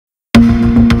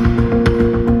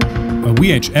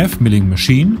VHF milling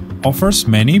machine offers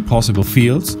many possible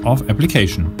fields of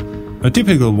application. A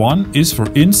typical one is, for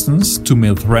instance, to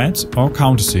mill threads or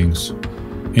countersinks.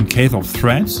 In case of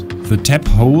threads, the tap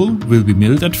hole will be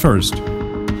milled at first.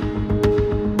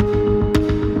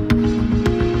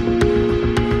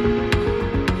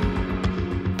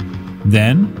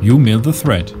 Then you mill the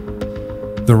thread.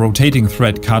 The rotating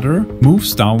thread cutter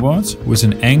moves downwards with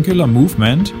an angular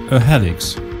movement, a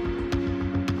helix.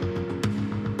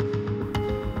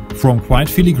 From quite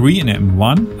filigree in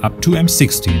M1 up to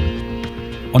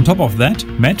M16. On top of that,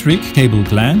 metric cable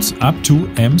glands up to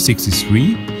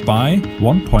M63 by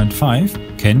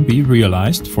 1.5 can be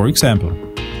realized, for example.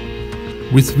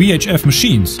 With VHF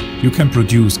machines, you can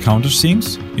produce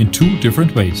countersinks in two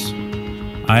different ways.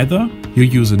 Either you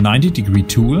use a 90-degree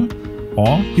tool,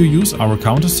 or you use our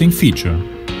countersink feature.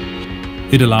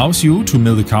 It allows you to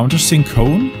mill the countersink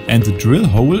cone and the drill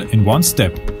hole in one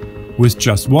step, with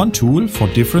just one tool for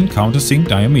different countersink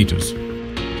diameters.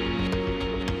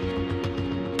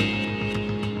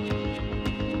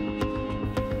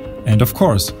 And of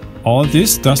course, all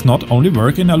this does not only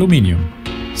work in aluminium.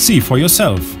 See for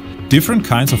yourself different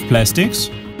kinds of plastics,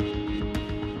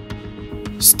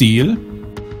 steel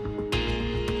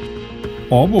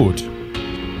or wood.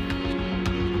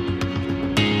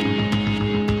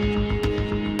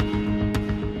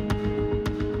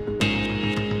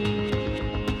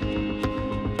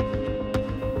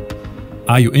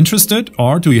 Are you interested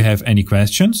or do you have any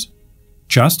questions?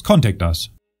 Just contact us.